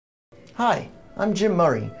Hi, I'm Jim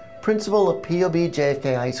Murray, Principal of POB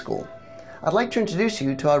JFK High School. I'd like to introduce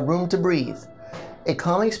you to our Room to Breathe, a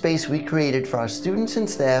calming space we created for our students and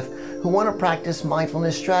staff who want to practice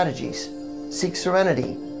mindfulness strategies, seek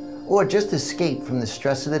serenity, or just escape from the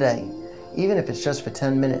stress of the day, even if it's just for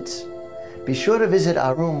 10 minutes. Be sure to visit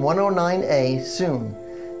our room 109A soon.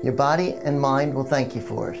 Your body and mind will thank you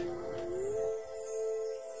for it.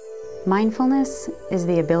 Mindfulness is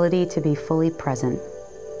the ability to be fully present,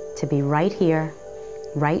 to be right here,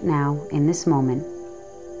 right now, in this moment,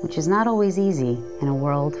 which is not always easy in a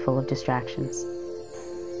world full of distractions.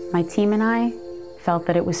 My team and I felt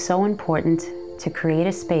that it was so important to create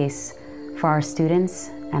a space for our students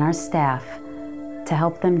and our staff to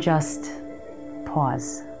help them just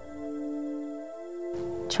pause.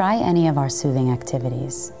 Try any of our soothing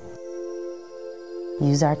activities.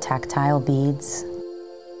 Use our tactile beads,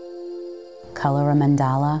 color a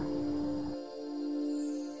mandala,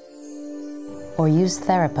 or use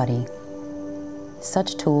Therapody.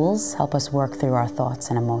 Such tools help us work through our thoughts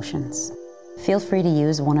and emotions. Feel free to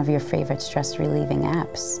use one of your favorite stress-relieving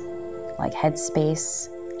apps, like Headspace,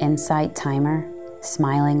 Insight Timer,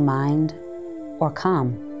 Smiling Mind, or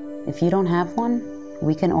Calm. If you don't have one,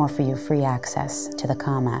 we can offer you free access to the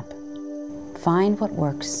Calm app. Find what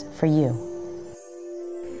works for you.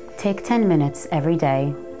 Take 10 minutes every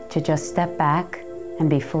day to just step back and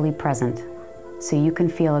be fully present so you can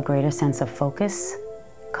feel a greater sense of focus,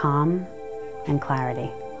 calm, and clarity.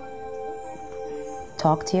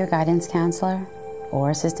 Talk to your guidance counselor or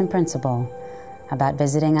assistant principal about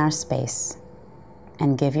visiting our space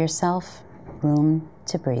and give yourself room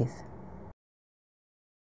to breathe.